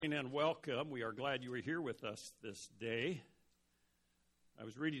And welcome. We are glad you are here with us this day. I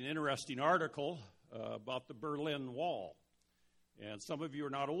was reading an interesting article about the Berlin Wall. And some of you are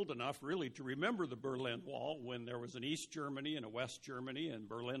not old enough really to remember the Berlin Wall when there was an East Germany and a West Germany, and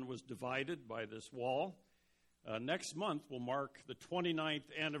Berlin was divided by this wall. Next month will mark the 29th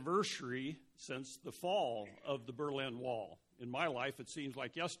anniversary since the fall of the Berlin Wall. In my life, it seems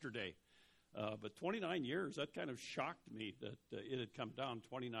like yesterday. But 29 years, that kind of shocked me that it had come down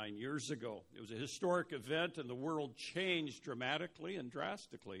 29 years ago. It was a historic event, and the world changed dramatically and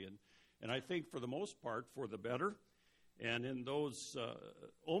drastically, and I think for the most part for the better. And in those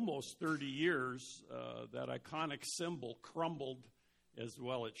almost 30 years, that iconic symbol crumbled as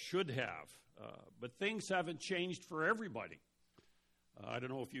well it should have. But things haven't changed for everybody. I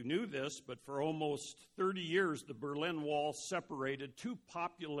don't know if you knew this, but for almost 30 years, the Berlin Wall separated two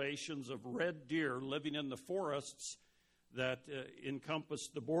populations of red deer living in the forests that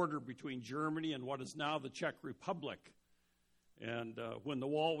encompassed the border between Germany and what is now the Czech Republic. And when the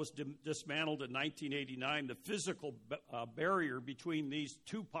wall was dismantled in 1989, the physical barrier between these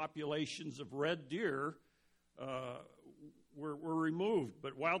two populations of red deer were removed.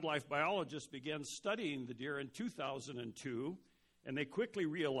 But wildlife biologists began studying the deer in 2002, and they quickly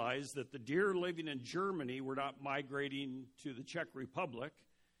realized that the deer living in Germany were not migrating to the Czech Republic,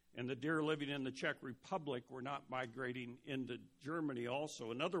 and the deer living in the Czech Republic were not migrating into Germany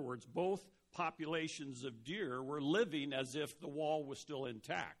also. In other words, both populations of deer were living as if the wall was still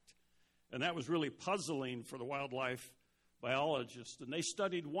intact. And that was really puzzling for the wildlife biologists. And they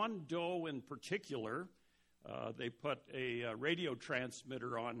studied one doe in particular. They put a radio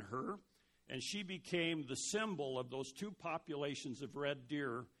transmitter on her, and she became the symbol of those two populations of red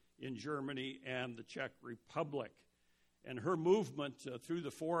deer in Germany and the Czech Republic. And her movement through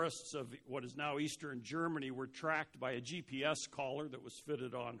the forests of what is now eastern Germany were tracked by a GPS collar that was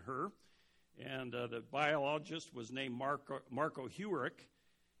fitted on her. And the biologist was named Marco Hurek.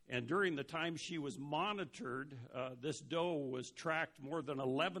 And during the time she was monitored, this doe was tracked more than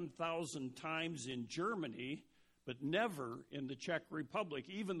 11,000 times in Germany, but never in the Czech Republic,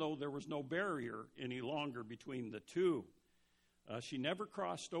 even though there was no barrier any longer between the two. She never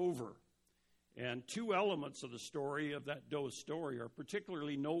crossed over. And two elements of the story, of that doe's story, are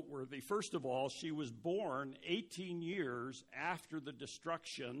particularly noteworthy. First of all, she was born 18 years after the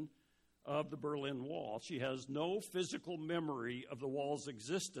destruction of the Berlin Wall. She has no physical memory of the wall's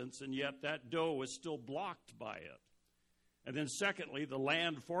existence, and yet that doe is still blocked by it. And then secondly, the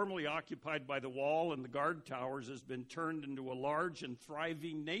land formerly occupied by the wall and the guard towers has been turned into a large and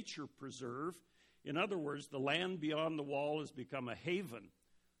thriving nature preserve. In other words, the land beyond the wall has become a haven,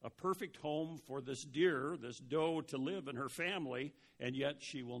 a perfect home for this deer, this doe, to live and her family, and yet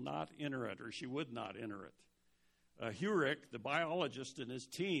she will not enter it, or she would not enter it. Hurek, the biologist, and his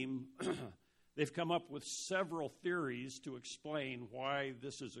team, they've come up with several theories to explain why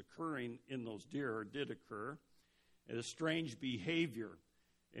this is occurring in those deer, or did occur. It is strange behavior.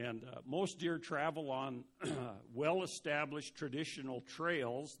 And most deer travel on well-established traditional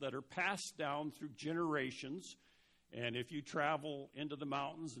trails that are passed down through generations. And if you travel into the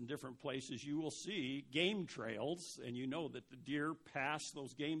mountains and different places, you will see game trails, and you know that the deer pass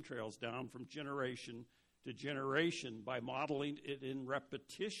those game trails down from generation to generation by modeling it in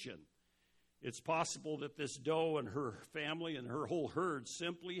repetition. It's possible that this doe and her family and her whole herd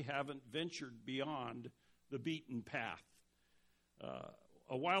simply haven't ventured beyond the beaten path.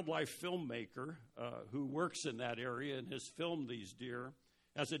 A wildlife filmmaker who works in that area and has filmed these deer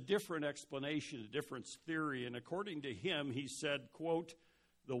has a different explanation, a different theory, and according to him, he said, quote,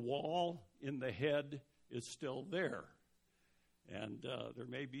 "The wall in the head is still there." And there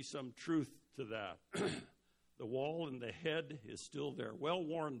may be some truth to that. The wall in the head is still there.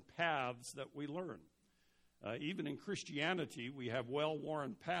 Well-worn paths that we learn. Even in Christianity, we have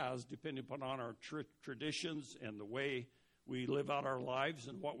well-worn paths depending upon our traditions and the way we live out our lives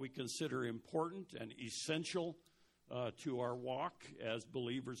and what we consider important and essential to our walk as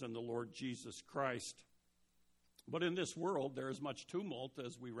believers in the Lord Jesus Christ. But in this world, there is much tumult,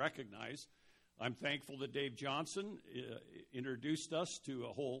 as we recognize. I'm thankful that Dave Johnson introduced us to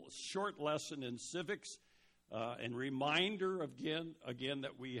a whole short lesson in civics and reminder again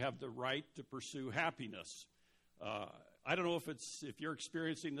that we have the right to pursue happiness. I don't know if you're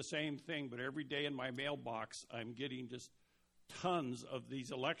experiencing the same thing, but every day in my mailbox, I'm getting just tons of these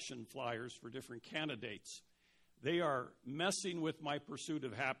election flyers for different candidates. They are messing with my pursuit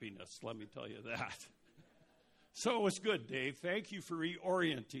of happiness, let me tell you that. So it's good, Dave. Thank you for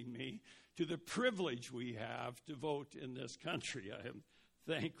reorienting me to the privilege we have to vote in this country. I am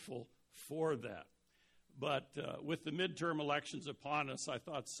thankful for that. But with the midterm elections upon us, I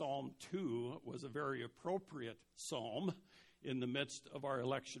thought Psalm 2 was a very appropriate psalm in the midst of our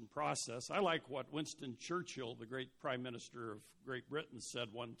election process. I like what Winston Churchill, the great Prime Minister of Great Britain,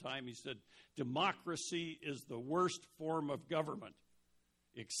 said one time. He said, "Democracy is the worst form of government,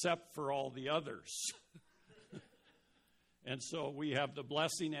 except for all the others." And so we have the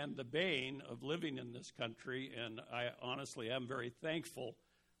blessing and the bane of living in this country, and I honestly am very thankful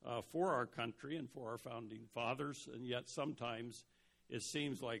for our country and for our founding fathers, and yet sometimes it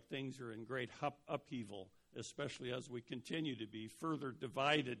seems like things are in great upheaval, especially as we continue to be further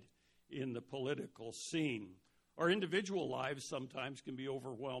divided in the political scene. Our individual lives sometimes can be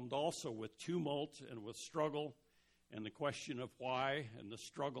overwhelmed also with tumult and with struggle, and the question of why, and the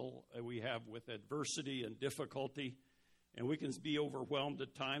struggle we have with adversity and difficulty. And we can be overwhelmed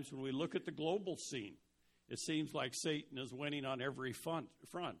at times when we look at the global scene. It seems like Satan is winning on every front,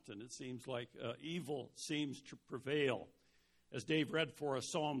 and it seems like evil seems to prevail. As Dave read for us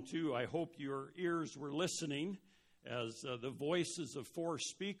Psalm 2, I hope your ears were listening as the voices of four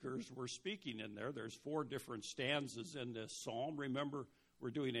speakers were speaking in there. There's 4 different stanzas in this psalm. Remember,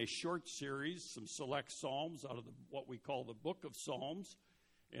 we're doing a short series, some select psalms out of what we call the Book of Psalms.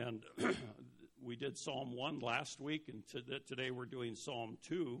 And we did Psalm 1 last week, and today we're doing Psalm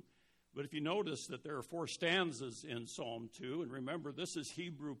 2. But if you notice that there are 4 stanzas in Psalm 2, and remember, this is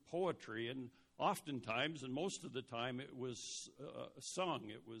Hebrew poetry, and oftentimes, and most of the time, it was sung.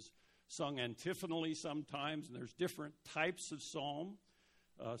 It was sung antiphonally sometimes, and there's different types of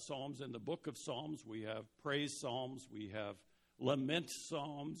psalms in the Book of Psalms. We have praise psalms, we have lament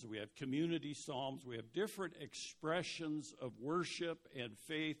psalms, we have community psalms, we have different expressions of worship and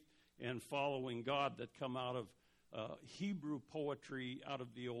faith and following God that come out of Hebrew poetry out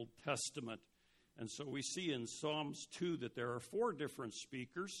of the Old Testament. And so we see in Psalms 2 that there are 4 different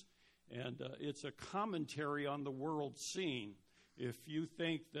speakers, and it's a commentary on the world scene. If you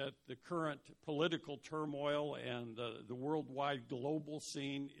think that the current political turmoil and the worldwide global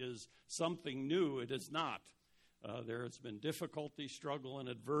scene is something new, it is not. There has been difficulty, struggle, and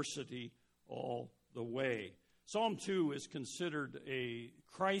adversity all the way. Psalm 2 is considered a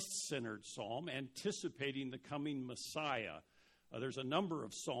Christ-centered psalm, anticipating the coming Messiah. There's a number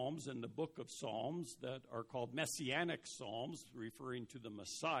of psalms in the book of Psalms that are called messianic psalms, referring to the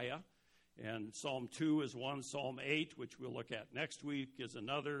Messiah. And Psalm 2 is one. Psalm 8, which we'll look at next week, is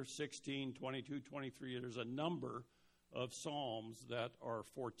another. 16, 22, 23. There's a number of psalms that are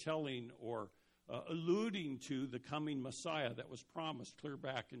foretelling or alluding to the coming Messiah that was promised clear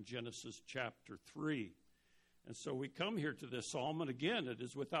back in Genesis chapter 3. And so we come here to this psalm, and again, it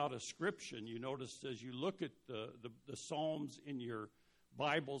is without ascription. You notice as you look at the psalms in your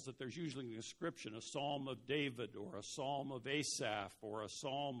Bibles that there's usually an ascription, a psalm of David or a psalm of Asaph or a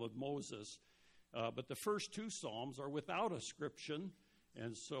psalm of Moses. But the first 2 psalms are without ascription,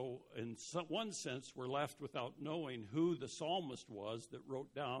 and so in one sense we're left without knowing who the psalmist was that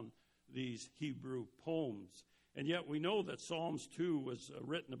wrote down these Hebrew poems. And yet we know that Psalms 2 was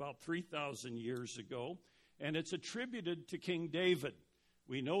written about 3,000 years ago, and it's attributed to King David.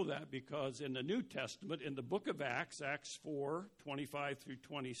 We know that because in the New Testament, in the book of Acts, Acts 4, 25 through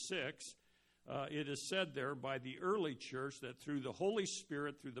 26, it is said there by the early church that through the Holy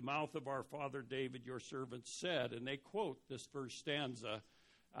Spirit, through the mouth of our father David, your servant said, and they quote this first stanza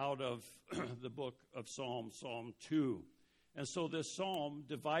out of the book of Psalm 2. And so this psalm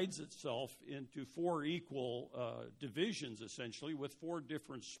divides itself into 4 equal divisions, essentially, with 4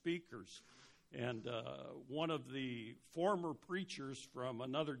 different speakers. And one of the former preachers from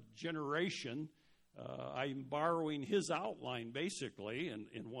another generation, I'm borrowing his outline, basically,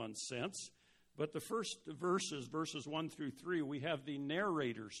 in one sense. But the first verses 1 through 3, we have the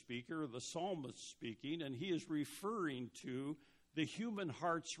narrator speaker, the psalmist speaking, and he is referring to the human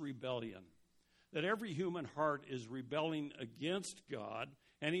heart's rebellion. That every human heart is rebelling against God,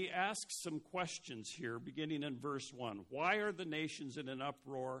 and he asks some questions here, beginning in verse 1. Why are the nations in an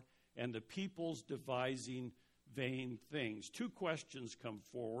uproar and the peoples devising vain things? 2 questions come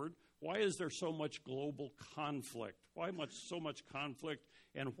forward. Why is there so much global conflict? Why so much conflict,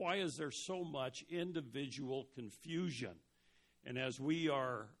 and why is there so much individual confusion? And as we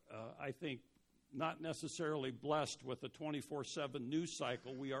are, I think, not necessarily blessed with a 24/7 news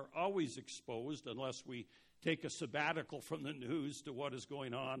cycle, we are always exposed, unless we take a sabbatical from the news, to what is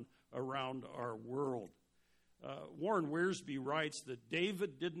going on around our world. Warren Wiersbe writes that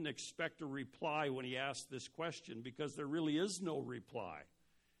David didn't expect a reply when he asked this question because there really is no reply.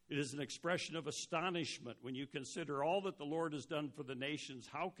 It is an expression of astonishment when you consider all that the Lord has done for the nations.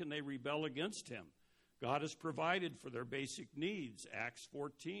 How can they rebel against him? God has provided for their basic needs, Acts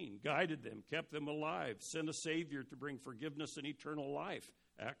 14, guided them, kept them alive, sent a Savior to bring forgiveness and eternal life,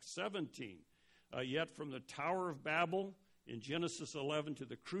 Acts 17. Yet from the Tower of Babel in Genesis 11 to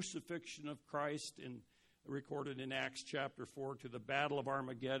the crucifixion of Christ recorded in Acts chapter 4 to the Battle of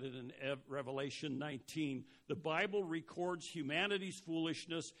Armageddon in Revelation 19, the Bible records humanity's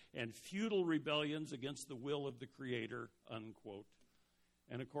foolishness and futile rebellions against the will of the Creator, unquote.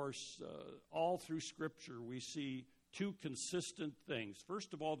 And of course, all through Scripture we see two consistent things.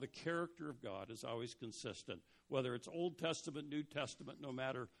 First of all, the character of God is always consistent. Whether it's Old Testament, New Testament, no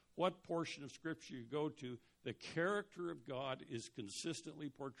matter what portion of Scripture you go to, the character of God is consistently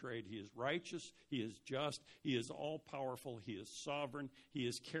portrayed. He is righteous, He is just, He is all-powerful, He is sovereign, He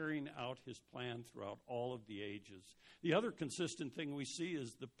is carrying out His plan throughout all of the ages. The other consistent thing we see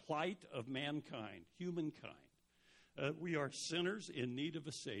is the plight of mankind, humankind. We are sinners in need of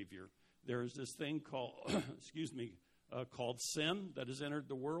a Savior. There is this thing called, called sin that has entered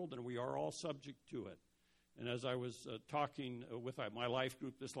the world, and we are all subject to it. And as I was talking with my life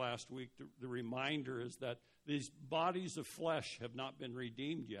group this last week, the reminder is that these bodies of flesh have not been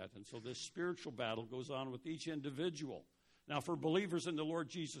redeemed yet. And so this spiritual battle goes on with each individual. Now, for believers in the Lord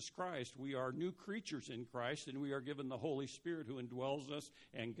Jesus Christ, we are new creatures in Christ, and we are given the Holy Spirit who indwells us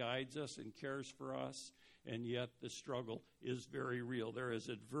and guides us and cares for us. And yet the struggle is very real. There is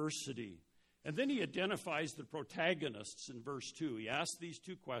adversity. And then he identifies the protagonists in verse 2. He asks these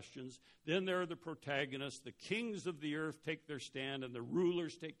two questions. Then there are the protagonists. The kings of the earth take their stand, and the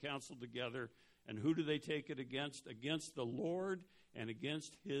rulers take counsel together. And who do they take it against? Against the Lord and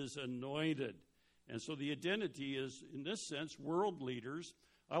against His anointed. And so the identity is, in this sense, world leaders.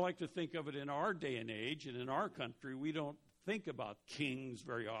 I like to think of it in our day and age, and in our country, we don't think about kings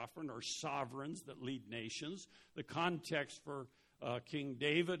very often or sovereigns that lead nations. The context for King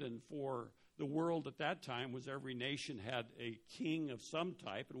David and for the world at that time was every nation had a king of some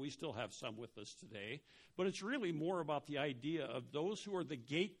type, and we still have some with us today. But it's really more about the idea of those who are the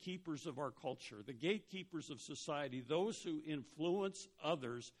gatekeepers of our culture, the gatekeepers of society, those who influence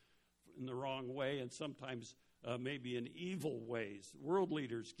others in the wrong way and sometimes maybe in evil ways. World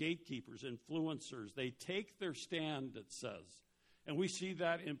leaders, gatekeepers, influencers, they take their stand, it says. And we see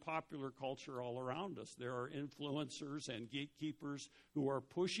that in popular culture all around us. There are influencers and gatekeepers who are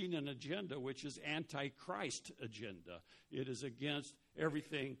pushing an agenda which is anti-Christ agenda. It is against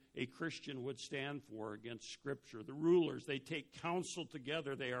everything a Christian would stand for, against Scripture. The rulers, they take counsel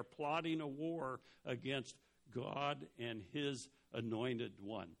together. They are plotting a war against God and His anointed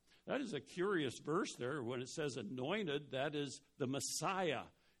one. That is a curious verse there. When it says anointed, that is the Messiah.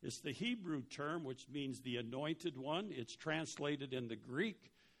 It's the Hebrew term, which means the anointed one. It's translated in the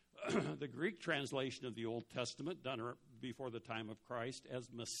Greek, the Greek translation of the Old Testament, done before the time of Christ, as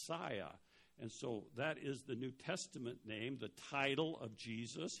Messiah. And so that is the New Testament name, the title of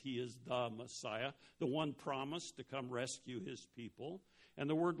Jesus. He is the Messiah, the one promised to come rescue His people. And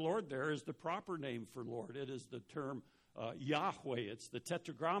the word Lord there is the proper name for Lord. It is the term Yahweh. It's the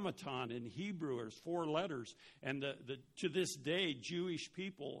tetragrammaton in Hebrew. There's 4 letters. And to this day, Jewish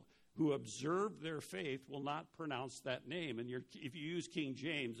people who observe their faith will not pronounce that name. And if you use King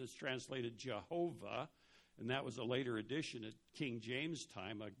James, it's translated Jehovah. And that was a later addition at King James'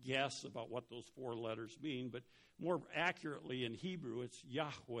 time, a guess about what those 4 letters mean. But more accurately in Hebrew, it's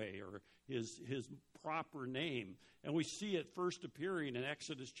Yahweh, or his proper name. And we see it first appearing in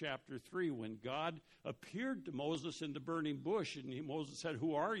Exodus chapter 3 when God appeared to Moses in the burning bush. And Moses said,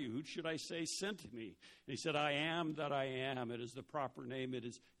 "Who are you? Who should I say sent me?" And he said, "I am that I am." It is the proper name. It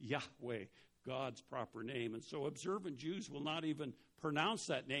is Yahweh, God's proper name. And so observant Jews will not even pronounce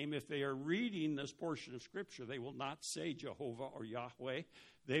that name. If they are reading this portion of Scripture, they will not say Jehovah or Yahweh.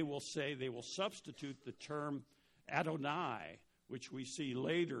 They will substitute the term Adonai, which we see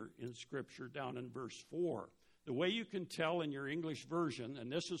later in Scripture down in verse 4. The way you can tell in your English version,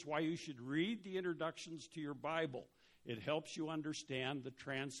 and this is why you should read the introductions to your Bible, it helps you understand the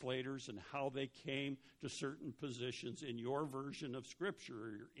translators and how they came to certain positions in your version of Scripture, or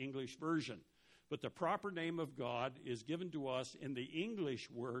your English version. But the proper name of God is given to us in the English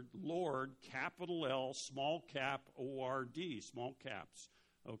word Lord, capital L, small cap O-R-D, small caps.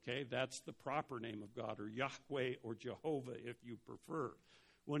 Okay, that's the proper name of God, or Yahweh or Jehovah if you prefer.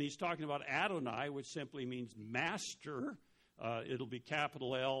 When he's talking about Adonai, which simply means master, it'll be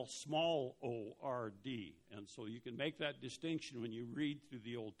capital L, small O-R-D. And so you can make that distinction when you read through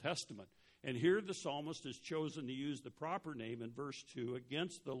the Old Testament. And here the psalmist has chosen to use the proper name in verse 2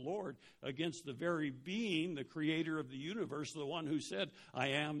 against the Lord, against the very being, the creator of the universe, the one who said, "I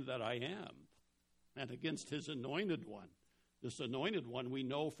am that I am," and against His anointed one, This anointed one we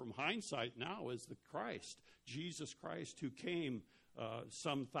know from hindsight now is the Christ, Jesus Christ, who came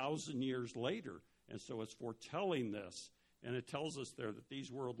some 1,000 years later. And so it's foretelling this. And it tells us there that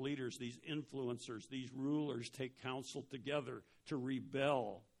these world leaders, these influencers, these rulers take counsel together to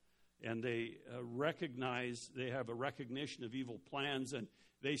rebel. And they they have a recognition of evil plans. And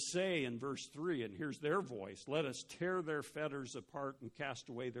they say in verse 3, and here's their voice, "Let us tear their fetters apart and cast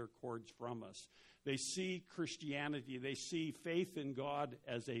away their cords from us." They see Christianity, they see faith in God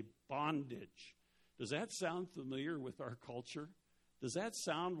as a bondage. Does that sound familiar with our culture? Does that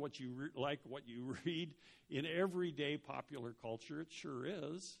sound what you like what you read in everyday popular culture? It sure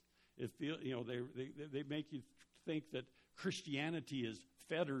is. They make you think that Christianity is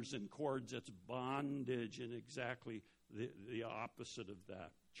fetters and cords. It's bondage, and exactly the opposite of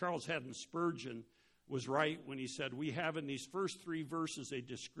that. Charles Haddon Spurgeon was right when he said, we have in these first 3 verses a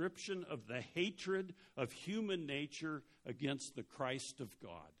description of the hatred of human nature against the Christ of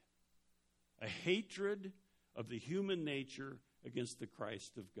God. A hatred of the human nature against the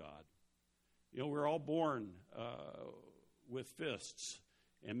Christ of God. We're all born with fists,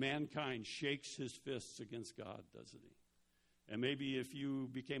 and mankind shakes his fists against God, doesn't he? And maybe if you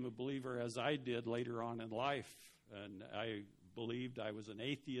became a believer as I did later on in life, and I believed I was an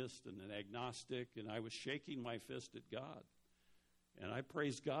atheist and an agnostic, and I was shaking my fist at God. And I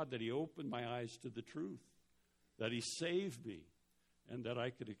praise God that he opened my eyes to the truth, that he saved me, and that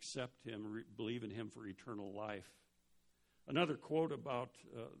I could accept him, believe in him for eternal life. Another quote about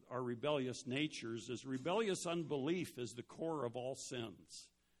our rebellious natures is, rebellious unbelief is the core of all sins.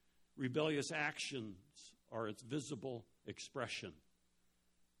 Rebellious actions are its visible expression.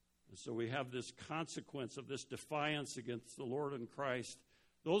 And so we have this consequence of this defiance against the Lord and Christ.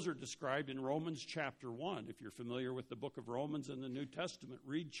 Those are described in Romans chapter 1. If you're familiar with the book of Romans in the New Testament,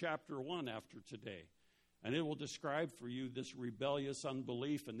 read chapter 1 after today. And it will describe for you this rebellious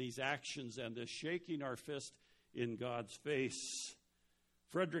unbelief and these actions and this shaking our fist in God's face.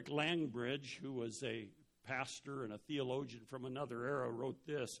 Frederick Langbridge, who was a pastor and a theologian from another era, wrote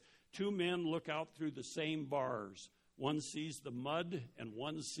this: 2 men look out through the same bars. One sees the mud and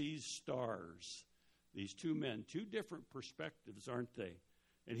one sees stars. These 2 men, 2 different perspectives, aren't they?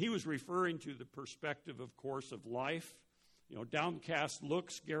 And he was referring to the perspective, of course, of life. Downcast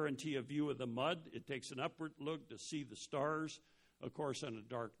looks guarantee a view of the mud. It takes an upward look to see the stars, of course, on a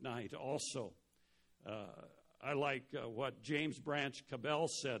dark night also. I like what James Branch Cabell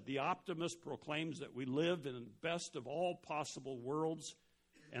said. The optimist proclaims that we live in the best of all possible worlds,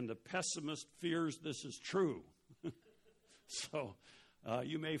 and the pessimist fears this is true. So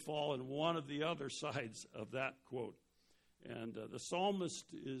you may fall in one of the other sides of that quote. And the psalmist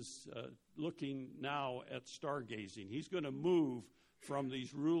is looking now at stargazing. He's going to move from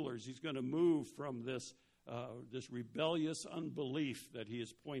these rulers. He's going to move from this rebellious unbelief that he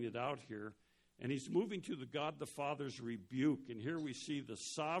has pointed out here. And he's moving to the God the Father's rebuke. And here we see the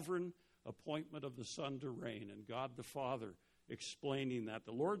sovereign appointment of the Son to reign, and God the Father explaining that.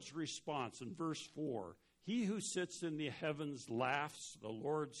 The Lord's response in verse 4, he who sits in the heavens laughs, the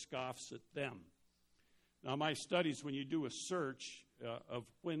Lord scoffs at them. Now, my studies, when you do a search of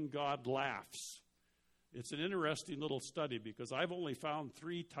when God laughs, it's an interesting little study because I've only found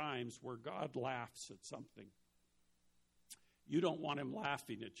 3 times where God laughs at something. You don't want him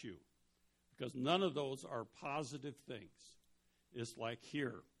laughing at you because none of those are positive things. It's like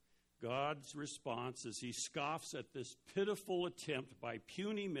here. God's response is he scoffs at this pitiful attempt by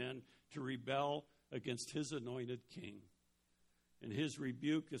puny men to rebel against his anointed king. And his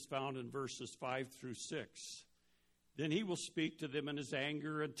rebuke is found in verses 5 through 6. Then he will speak to them in his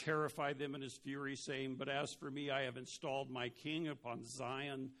anger and terrify them in his fury, saying, but as for me, I have installed my king upon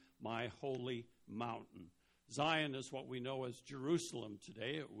Zion, my holy mountain. Zion is what we know as Jerusalem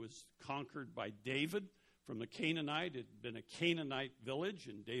today. It was conquered by David from the Canaanite. It had been a Canaanite village,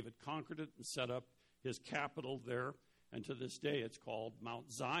 and David conquered it and set up his capital there. And to this day, it's called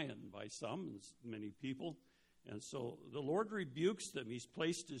Mount Zion by some, many people. And so the Lord rebukes them. He's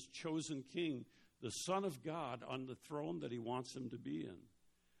placed his chosen king, the Son of God, on the throne that he wants him to be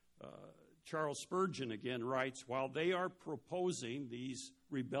in. Charles Spurgeon again writes, while they are proposing, these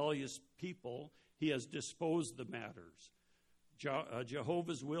rebellious people, he has disposed the matters.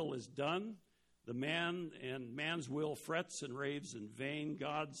 Jehovah's will is done. The man's will frets and raves in vain.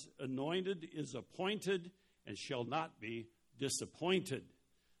 God's anointed is appointed and shall not be disappointed.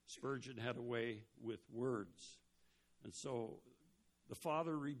 Spurgeon had a way with words. And so the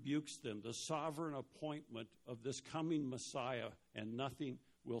Father rebukes them, the sovereign appointment of this coming Messiah, and nothing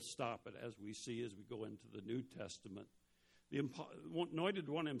will stop it, as we see as we go into the New Testament. The anointed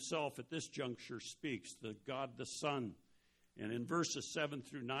one himself at this juncture speaks, the God the Son. And in verses 7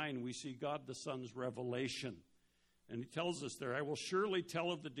 through 9, we see God the Son's revelation. And he tells us there, I will surely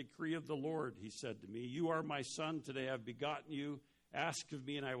tell of the decree of the Lord, he said to me. You are my son, today I have begotten you. Ask of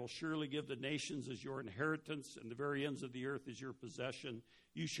me, and I will surely give the nations as your inheritance, and the very ends of the earth as your possession.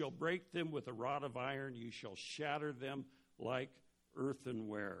 You shall break them with a rod of iron. You shall shatter them like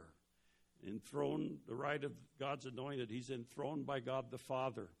earthenware. Enthroned, the right of God's anointed, he's enthroned by God the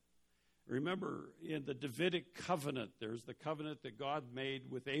Father. Remember, in the Davidic covenant, there's the covenant that God made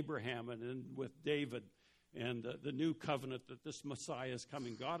with Abraham and then with David, and the new covenant that this Messiah is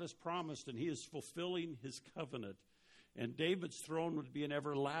coming. God has promised, and he is fulfilling his covenant. And David's throne would be an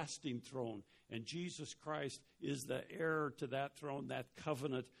everlasting throne. And Jesus Christ is the heir to that throne, that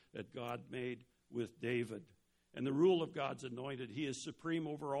covenant that God made with David. And the rule of God's anointed, he is supreme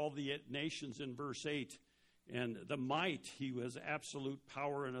over all the nations in verse 8. And the might, he has absolute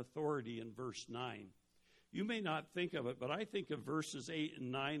power and authority in verse 9. You may not think of it, but I think of verses 8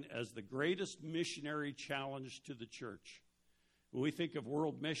 and 9 as the greatest missionary challenge to the church. When we think of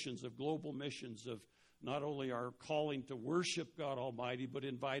world missions, of global missions, of not only our calling to worship God Almighty, but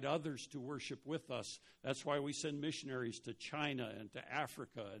invite others to worship with us. That's why we send missionaries to China and to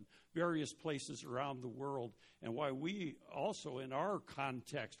Africa and various places around the world. And why we also, in our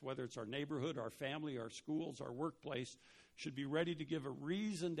context, whether it's our neighborhood, our family, our schools, our workplace, should be ready to give a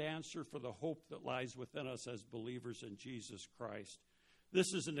reasoned answer for the hope that lies within us as believers in Jesus Christ.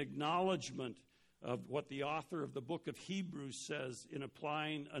 This is an acknowledgement of what the author of the book of Hebrews says in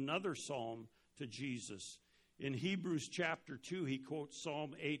applying another psalm to Jesus. In Hebrews chapter 2, he quotes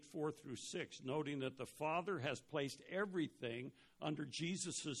Psalm 8, 4 through 6, noting that the Father has placed everything under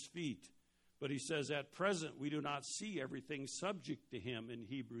Jesus' feet. But he says, at present, we do not see everything subject to him in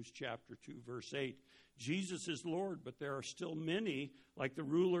Hebrews chapter 2, verse 8. Jesus is Lord, but there are still many, like the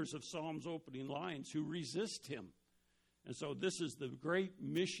rulers of Psalm's opening lines, who resist him. And so this is the great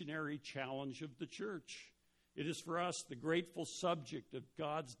missionary challenge of the church. It is for us the grateful subject of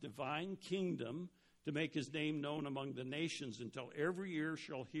God's divine kingdom to make his name known among the nations until every ear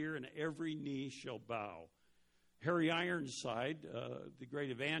shall hear and every knee shall bow. Harry Ironside, the great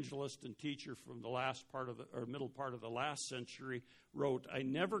evangelist and teacher from the middle part of the last century, wrote, I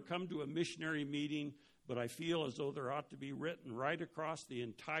never come to a missionary meeting, but I feel as though there ought to be written right across the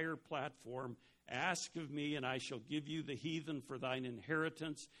entire platform, ask of me, and I shall give you the heathen for thine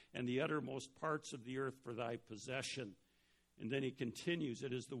inheritance, and the uttermost parts of the earth for thy possession. And then he continues,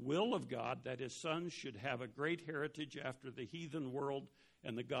 it is the will of God that his sons should have a great heritage after the heathen world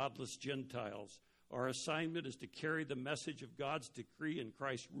and the godless Gentiles. Our assignment is to carry the message of God's decree and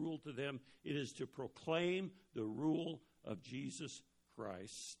Christ's rule to them. It is to proclaim the rule of Jesus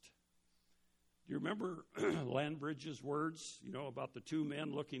Christ. Do you remember Landbridge's words, about the two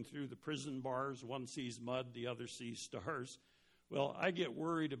men looking through the prison bars? One sees mud, the other sees stars. Well, I get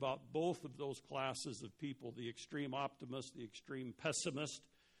worried about both of those classes of people, the extreme optimist, the extreme pessimist.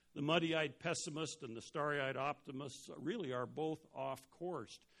 The muddy-eyed pessimist and the starry-eyed optimist really are both off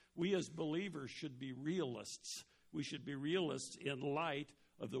course. We as believers should be realists. We should be realists in light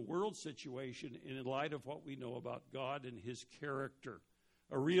of the world situation and in light of what we know about God and his character.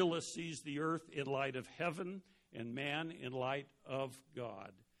 A realist sees the earth in light of heaven and man in light of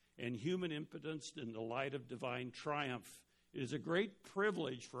God, and human impotence in the light of divine triumph. It is a great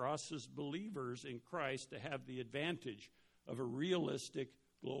privilege for us as believers in Christ to have the advantage of a realistic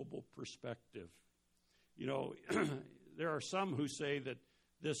global perspective. There are some who say that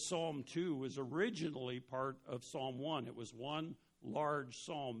this Psalm 2 was originally part of Psalm 1. It was one large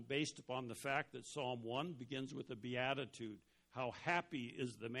psalm based upon the fact that Psalm 1 begins with a beatitude. How happy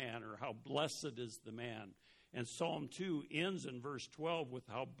is the man, or how blessed is the man. And Psalm 2 ends in verse 12 with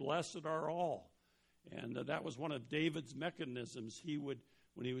how blessed are all. And that was one of David's mechanisms. He would,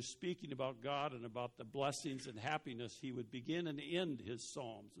 when he was speaking about God and about the blessings and happiness, he would begin and end his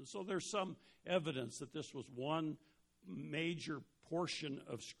psalms. And so there's some evidence that this was one major portion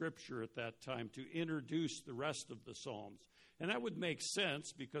of Scripture at that time to introduce the rest of the Psalms. And that would make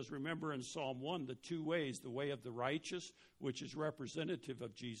sense because remember in Psalm 1, the two ways, the way of the righteous, which is representative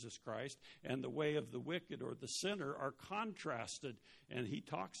of Jesus Christ, and the way of the wicked or the sinner are contrasted. And he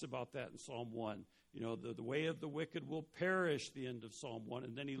talks about that in Psalm 1. The way of the wicked will perish, the end of Psalm 1.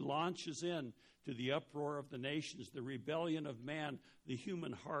 And then he launches in to the uproar of the nations, the rebellion of man, the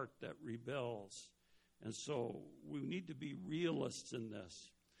human heart that rebels. And so we need to be realists in this.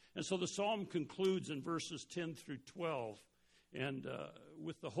 And so the psalm concludes in verses 10 through 12. And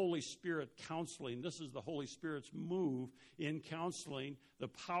with the Holy Spirit counseling, this is the Holy Spirit's move in counseling the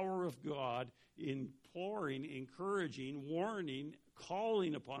power of God, imploring, encouraging, warning,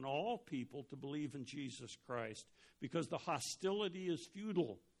 calling upon all people to believe in Jesus Christ, because the hostility is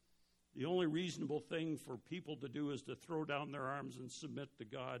futile. The only reasonable thing for people to do is to throw down their arms and submit to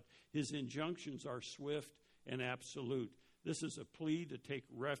God. His injunctions are swift and absolute. This is a plea to take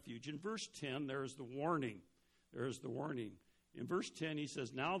refuge. In verse 10, there's the warning. There's the warning. In verse 10, he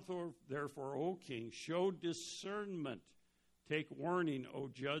says, "Now therefore, O king, show discernment. Take warning, O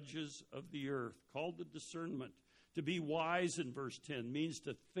judges of the earth." Called to discernment. To be wise in verse 10 means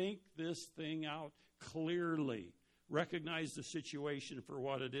to think this thing out clearly. Recognize the situation for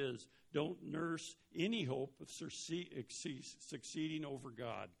what it is. Don't nurse any hope of succeeding over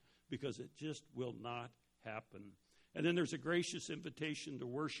God, because it just will not happen. And then there's a gracious invitation to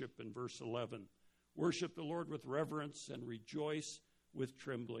worship in verse 11. Worship the Lord with reverence and rejoice with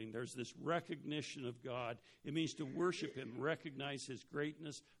trembling. There's this recognition of God. It means to worship him, recognize his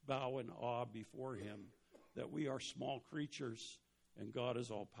greatness, bow in awe before him, that we are small creatures and God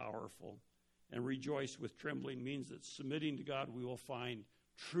is all powerful. And rejoice with trembling means that submitting to God, we will find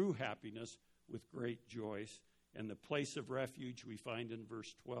true happiness with great joy. And the place of refuge we find in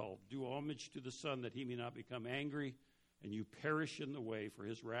verse 12. Do homage to the Son, that he may not become angry, and you perish in the way, for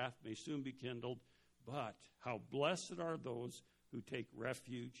his wrath may soon be kindled. But how blessed are those who take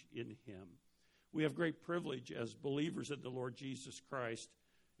refuge in him. We have great privilege as believers in the Lord Jesus Christ,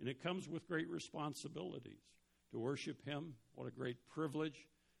 and it comes with great responsibilities. To worship him, what a great privilege.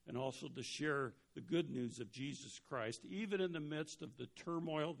 And also to share the good news of Jesus Christ, even in the midst of the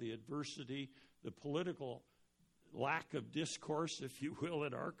turmoil, the adversity, the political lack of discourse, if you will,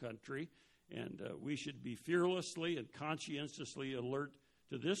 in our country. And we should be fearlessly and conscientiously alert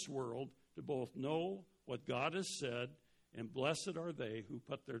to this world to both know what God has said, and blessed are they who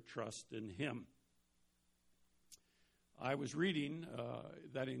put their trust in him. I was reading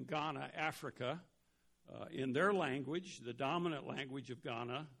that in Ghana, Africa, in their language, the dominant language of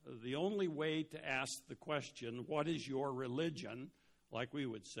Ghana, the only way to ask the question, what is your religion, like we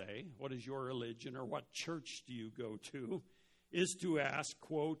would say, what is your religion, or what church do you go to, is to ask,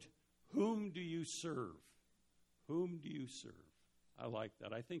 quote, whom do you serve? Whom do you serve? I like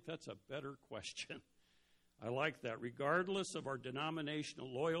that. I think that's a better question. I like that. Regardless of our denominational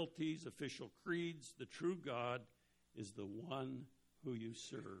loyalties, official creeds, the true God is the one who you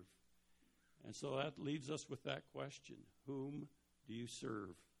serve. And so that leaves us with that question. Whom do you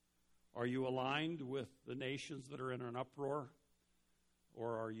serve? Are you aligned with the nations that are in an uproar?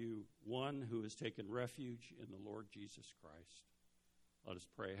 Or are you one who has taken refuge in the Lord Jesus Christ? Let us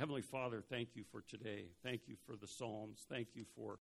pray. Heavenly Father, thank you for today. Thank you for the Psalms. Thank you for